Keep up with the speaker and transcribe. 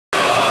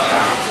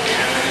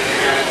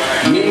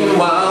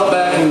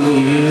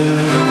here.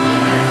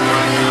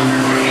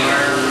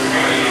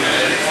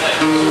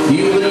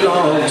 You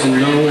belong to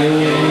no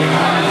one.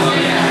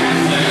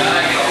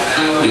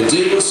 You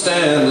didn't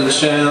stand a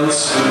chance,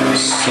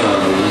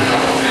 son,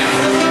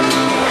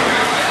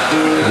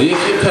 if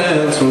your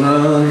pants were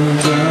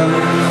undone.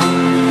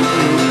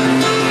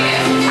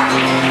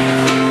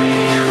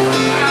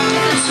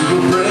 So you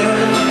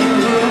bring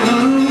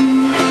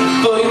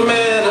for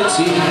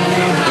humanity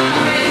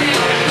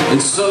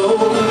and soul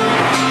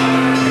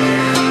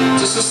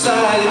to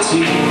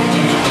society.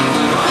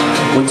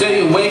 One day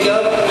you wake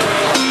up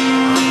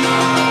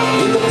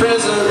in the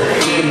present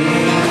day,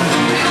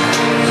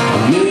 a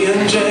million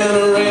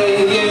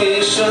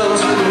generations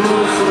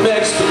removed from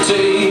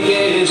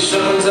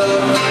expectations of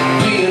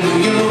being who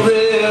you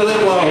really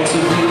want to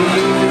be.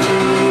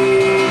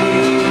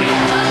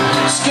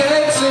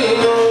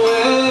 Skating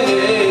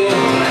away,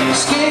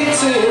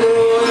 skating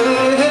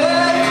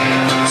away,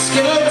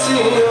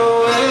 skating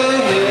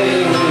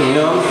away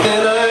on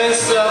thin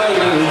ice of a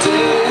new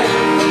day.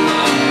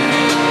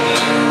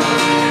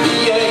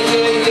 Yeah,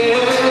 yeah,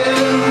 yeah.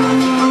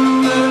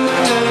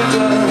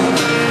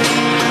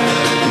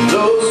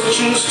 Those who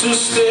choose to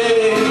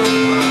stay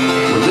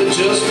will live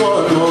just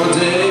one more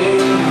day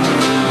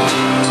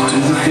to do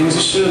the things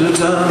they should have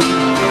done.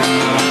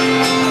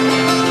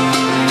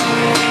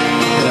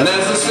 And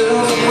as the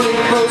silver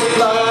rainbows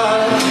fly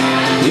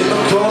in the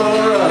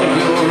corner of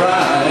your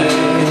eye,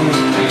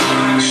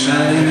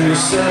 shining in the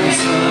setting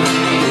sun,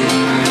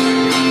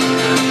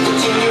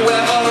 do you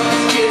ever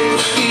get the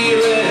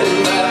feeling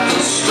that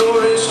the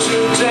story's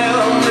too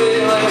damn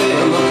real and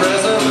in the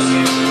present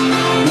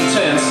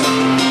tense?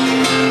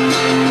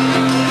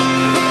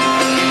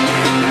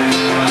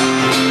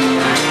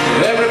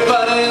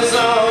 Everybody's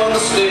on the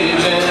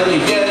stage and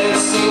yet it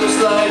seems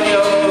like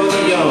you're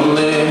the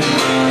only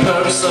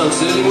person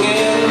sitting in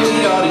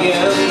the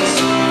audience.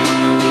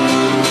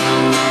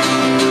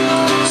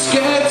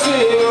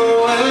 Skating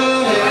away,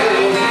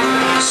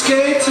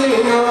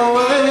 skating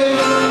away,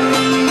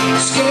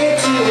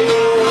 skating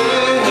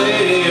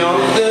away on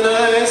the thin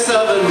ice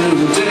of a new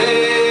day.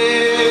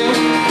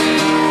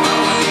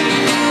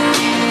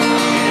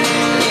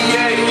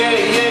 Yeah, yeah,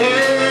 yeah.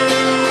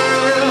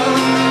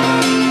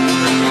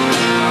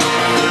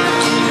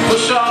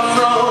 Push off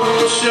from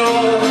the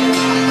shore,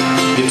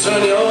 you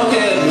turn your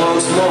head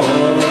once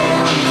more,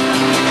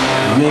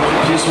 make a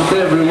peace with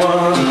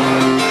everyone.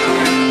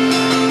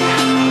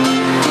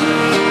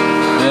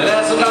 And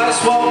as the ice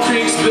wall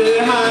creaks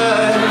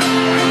behind,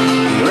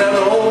 you ran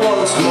home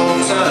once more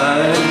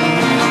time.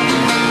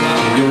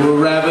 You're a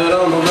rabbit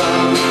on the run.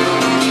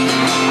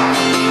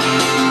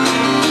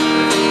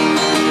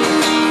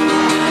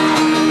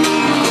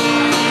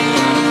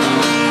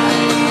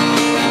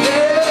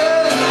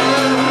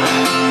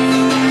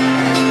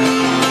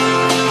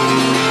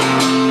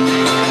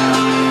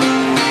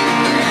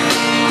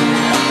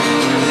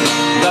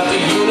 That the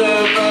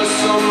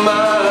universal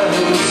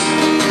minds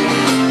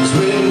has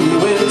written you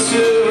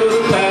into the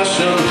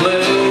passion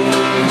play.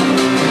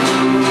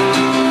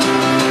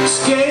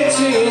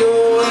 Skating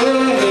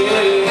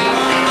away,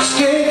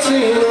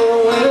 skating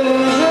away,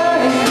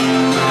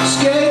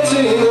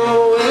 skating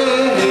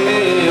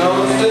away on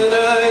the thin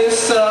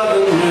ice of a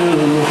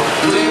new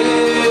day.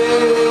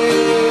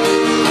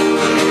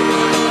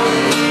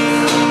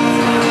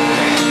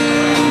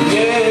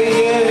 Yeah,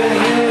 yeah, yeah.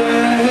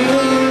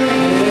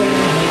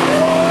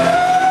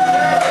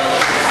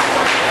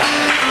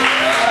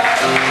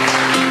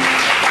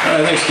 All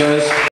right, thanks guys.